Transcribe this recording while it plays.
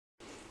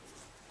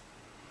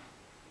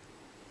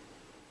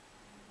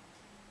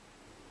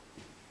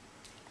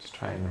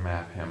Trying to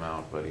map him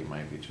out, but he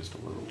might be just a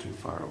little too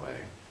far away.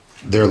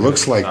 There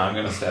looks like... I'm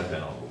going to step in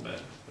a little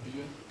bit.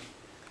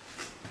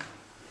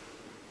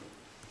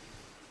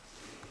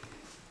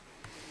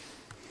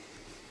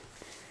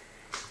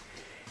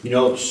 You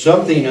know,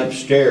 something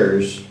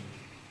upstairs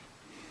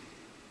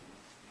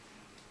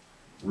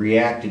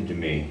reacted to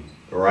me,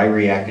 or I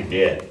reacted to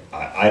it.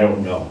 I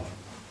don't know.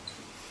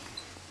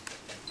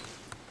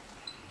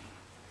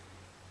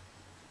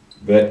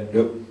 But,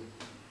 nope,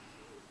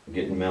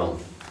 getting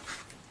melted.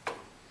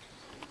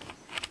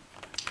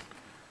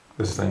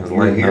 This thing's You're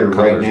lighting here up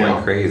right colors now.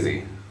 like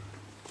crazy.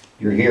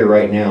 You're here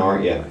right now,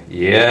 aren't you?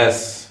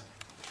 Yes.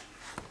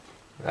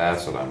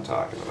 That's what I'm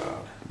talking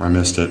about. I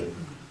missed it.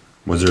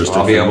 Was there a stick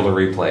I'll be figure? able to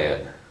replay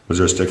it. Was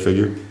there a stick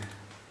figure?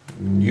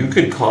 You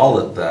could call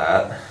it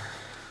that.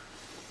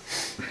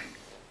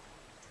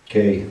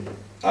 Okay,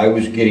 I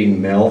was getting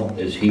Mel,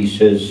 as he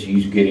says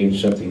he's getting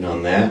something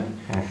on that.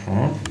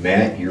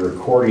 Matt, you're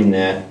recording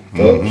that,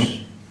 folks.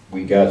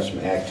 We got some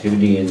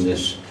activity in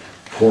this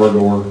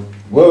corridor.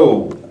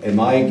 Whoa, am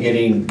I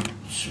getting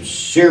some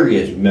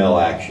serious Mel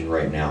action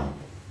right now?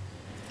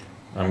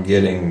 I'm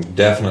getting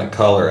definite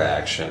color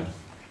action.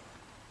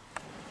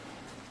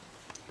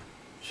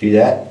 See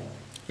that?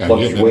 Yeah,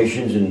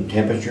 Fluctuations in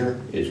temperature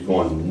is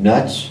going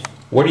nuts.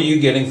 What are you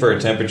getting for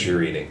a temperature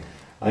reading?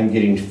 I'm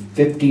getting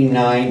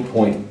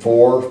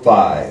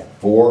 59.45,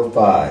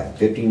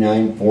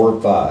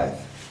 59.45.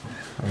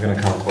 I'm going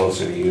to come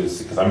closer to you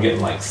because I'm getting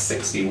like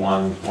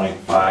 61.5,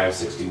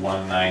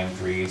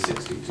 61.93,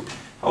 62.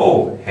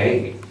 Oh,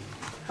 hey.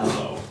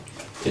 Hello.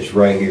 It's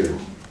right here.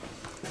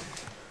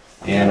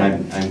 And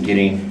I'm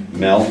getting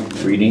Mel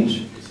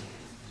readings.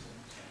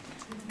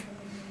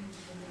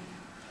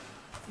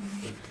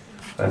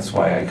 That's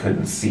why I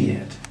couldn't see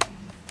it.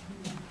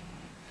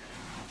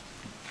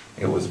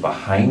 It was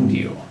behind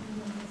you.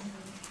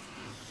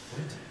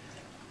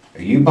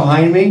 Are you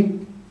behind me?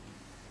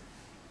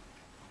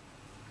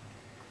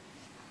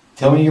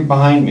 Tell me you're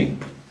behind me.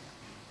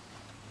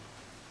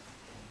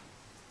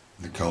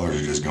 The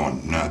colors are just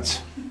going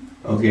nuts.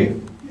 Okay,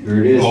 here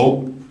it is.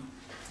 Oh.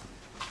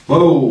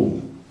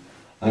 Whoa!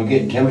 I'm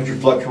getting temperature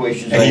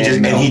fluctuations.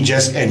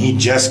 And he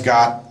just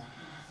got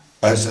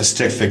a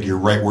stick figure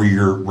right where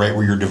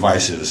your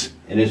device is.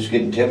 And it's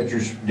getting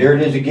temperatures. There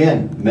it is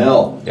again.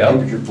 Mel. Yep.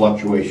 Temperature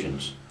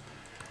fluctuations.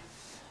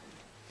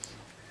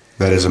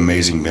 That is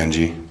amazing,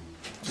 Benji.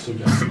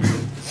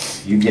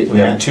 You get We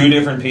have that? two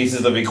different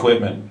pieces of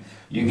equipment.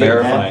 You get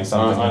verifying that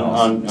something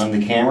else. on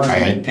the camera? I-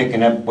 And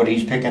picking up what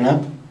he's picking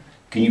up?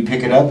 Can you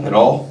pick it up at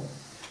all?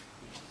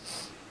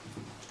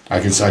 I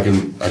can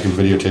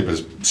videotape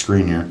his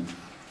screen here.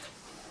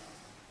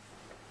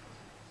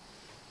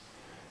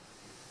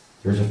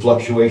 There's a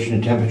fluctuation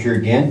in temperature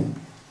again.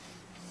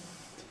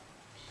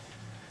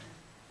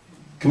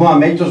 Come on,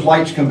 make those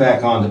lights come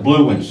back on, the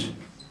blue ones.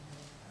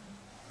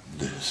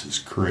 This is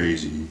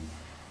crazy.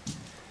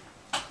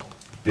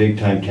 Big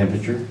time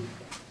temperature.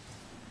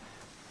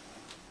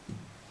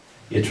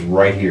 It's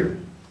right here.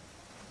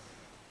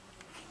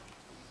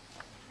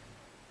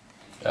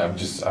 I'm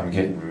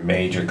getting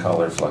major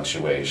color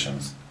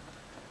fluctuations.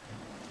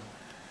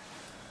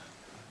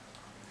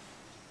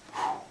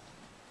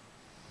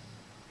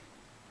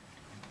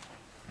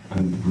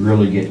 I'm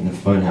really getting the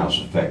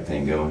funhouse effect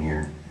thing going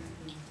here.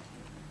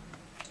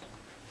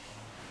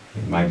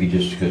 It might be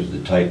just because of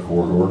the tight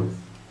corridor.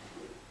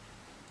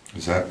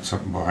 Is that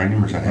something behind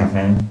him or is that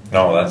him?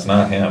 No, that's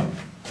not him.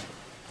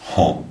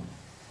 Huh.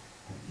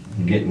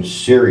 I'm getting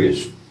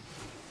serious.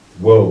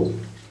 Whoa,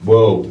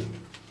 whoa.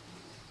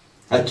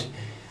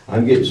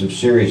 I'm getting some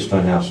serious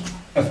funhouse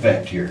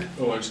effect here.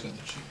 Oh, I just got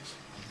the cheese.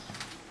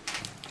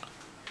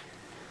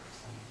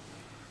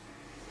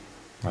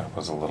 That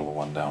was a little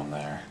one down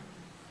there.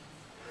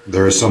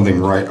 There is something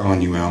right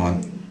on you,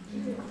 Alan.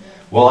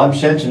 Well, I'm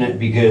sensing it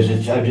because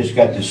I've just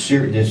got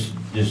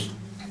this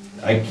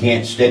I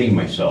can't steady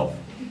myself.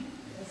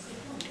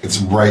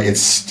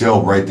 It's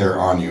still right there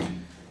on you.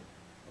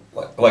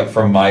 Like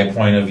from my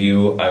point of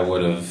view, I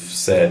would have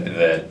said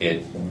that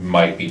it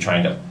might be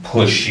trying to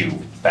push you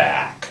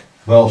back.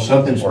 Well,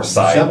 something's Or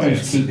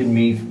sideways. keeping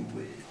me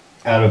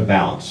out of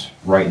balance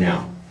right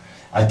now.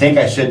 I think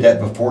I said that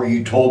before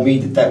you told me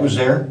that was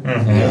there.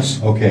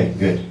 Yes. Okay,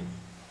 good.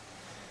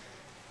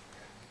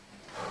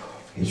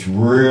 It's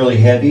really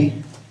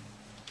heavy.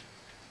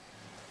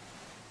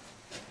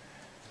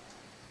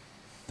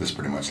 This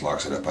pretty much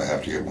locks it up. I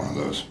have to get one of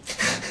those.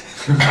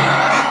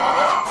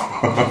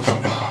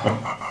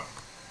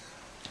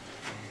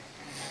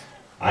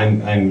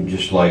 I'm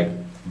just like,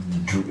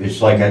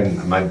 it's like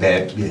my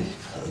bad.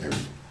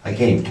 I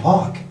can't even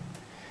talk.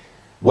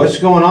 What's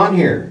going on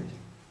here?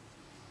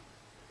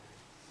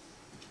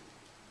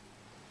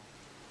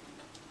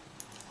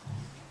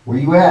 Where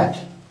you at?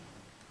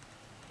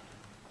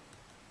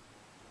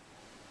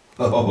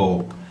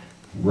 Oh,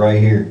 right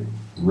here.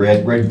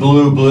 Red, red,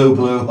 blue, blue,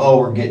 blue. Oh,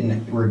 we're getting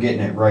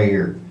it right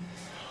here.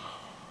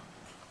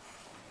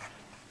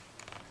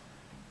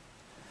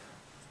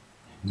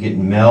 I'm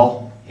getting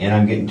Mel, and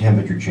I'm getting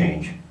temperature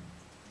change.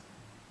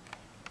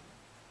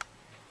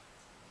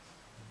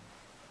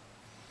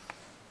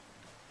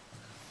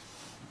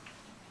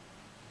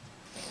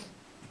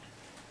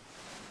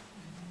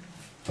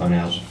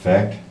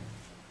 effect.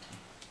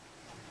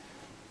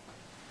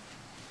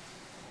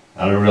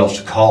 I don't know what else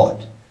to call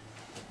it.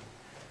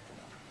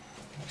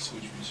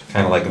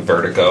 Kind of like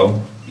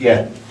vertigo.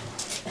 Yeah,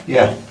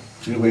 yeah,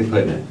 it's a good way of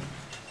putting it.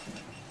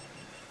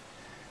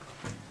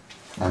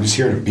 I'm just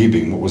hearing a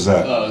beeping. What was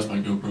that? That's my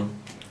GoPro.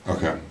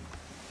 Okay.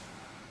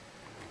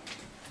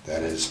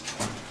 That is.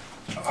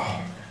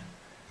 I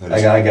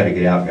gotta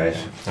get out, guys.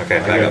 Okay,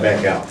 I gotta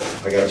back out.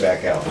 I gotta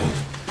back out.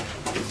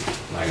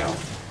 I know.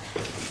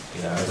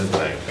 Yeah, that's the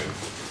thing.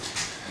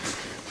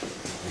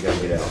 I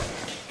gotta get out.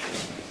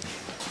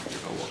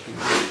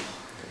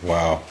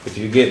 Wow. If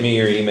you get me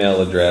your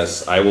email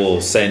address, I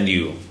will send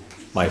you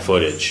my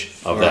footage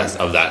of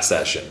that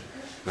session.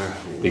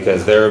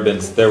 Because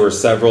there were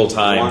several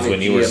times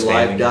when you were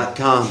standing.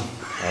 Live.com.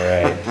 All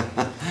right.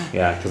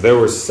 Yeah, because there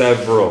were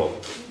several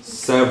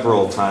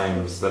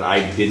times that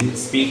I didn't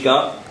speak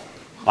up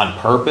on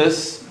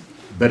purpose,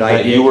 But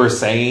that you were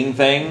saying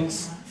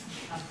things,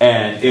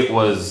 and it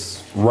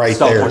was Right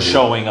stuff there, was dude.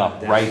 showing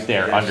up right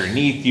there That's-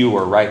 underneath you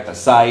or right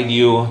beside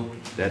you.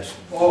 That's,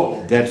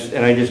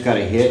 and I just got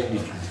a hit.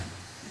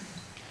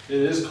 It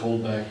is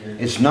cold back here.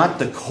 It's not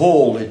the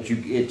cold,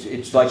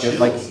 it's like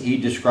he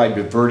described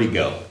a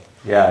vertigo.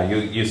 Yeah,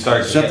 you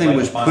start. to Something get, like,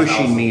 was fun pushing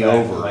houses me back,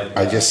 over. like,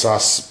 I just saw.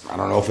 I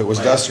don't know if it was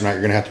dust or not.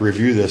 You're gonna have to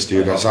review this,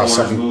 dude. I saw corners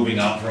something. moving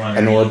up from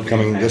An orb underneath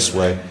coming you, this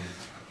kind of way. thing.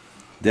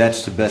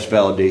 That's the best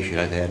validation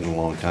I've had in a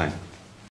long time.